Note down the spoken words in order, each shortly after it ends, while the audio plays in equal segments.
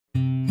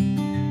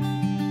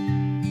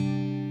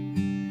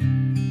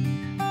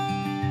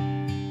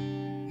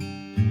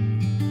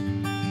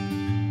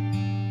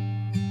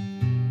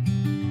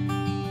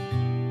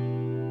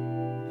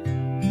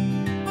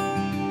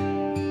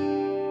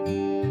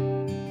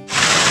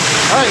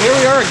Alright, here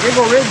we are at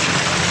Giggle Ridge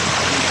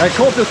at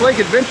Cultus Lake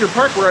Adventure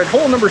Park. We're at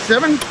hole number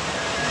 7.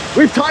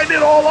 We've tied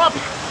it all up.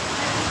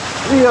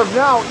 We have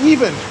now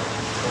even.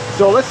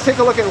 So let's take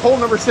a look at hole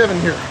number 7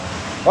 here.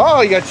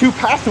 Oh, you got 2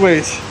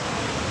 pathways.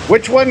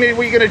 Which one are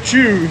we gonna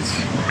choose?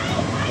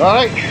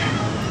 Alright,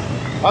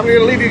 I'm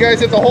gonna leave you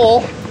guys at the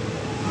hole.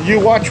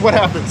 You watch what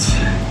happens.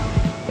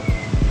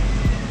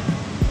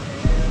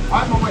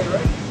 I'm away,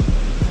 right?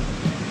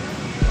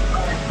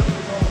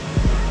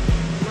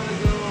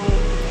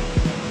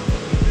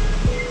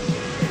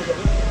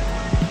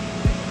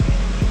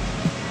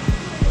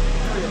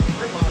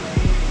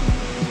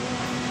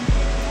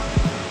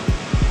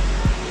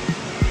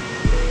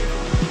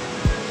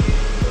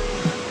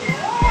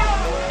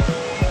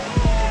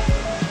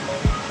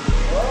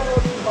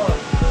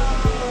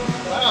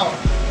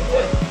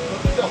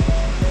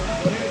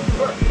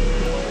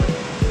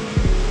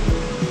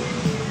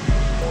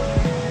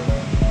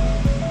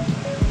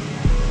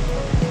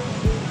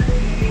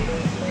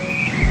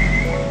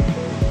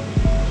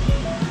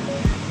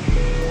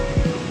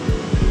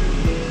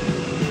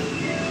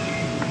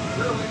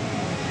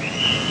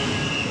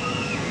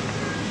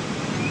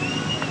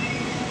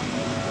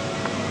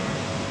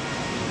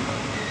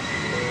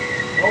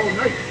 Oh,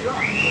 nice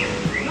shot.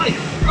 Nice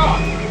shot.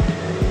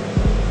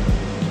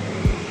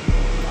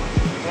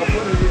 I'll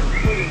put it in.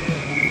 Put it in.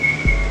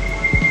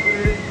 Put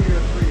it into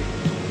your tree.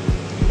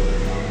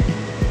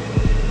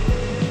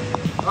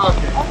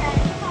 Okay.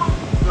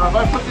 So if I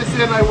put this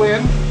in, I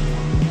win.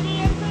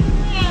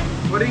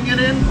 Putting it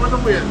in for the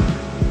win.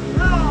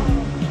 No!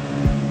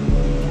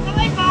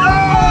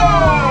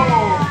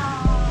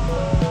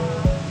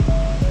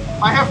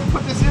 I have to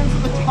put this in for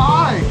the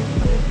tie.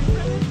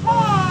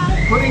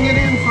 Putting it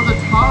in for the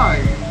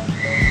tie.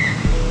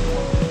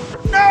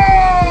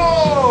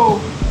 No!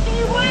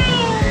 She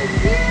wins!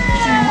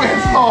 Yeah! She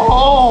wins the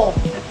hole.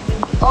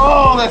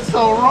 Oh, that's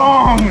so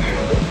wrong.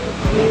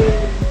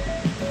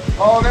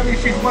 Oh, that means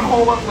she's 1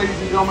 hole up, ladies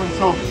and gentlemen.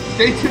 So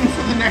stay tuned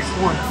for the next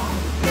one.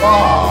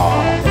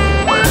 Oh.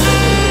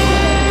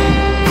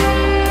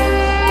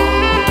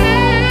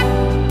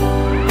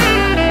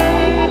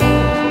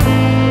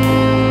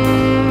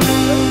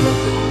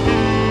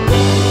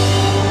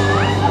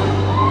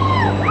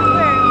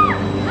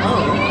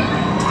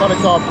 I thought I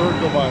saw a bird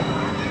go by.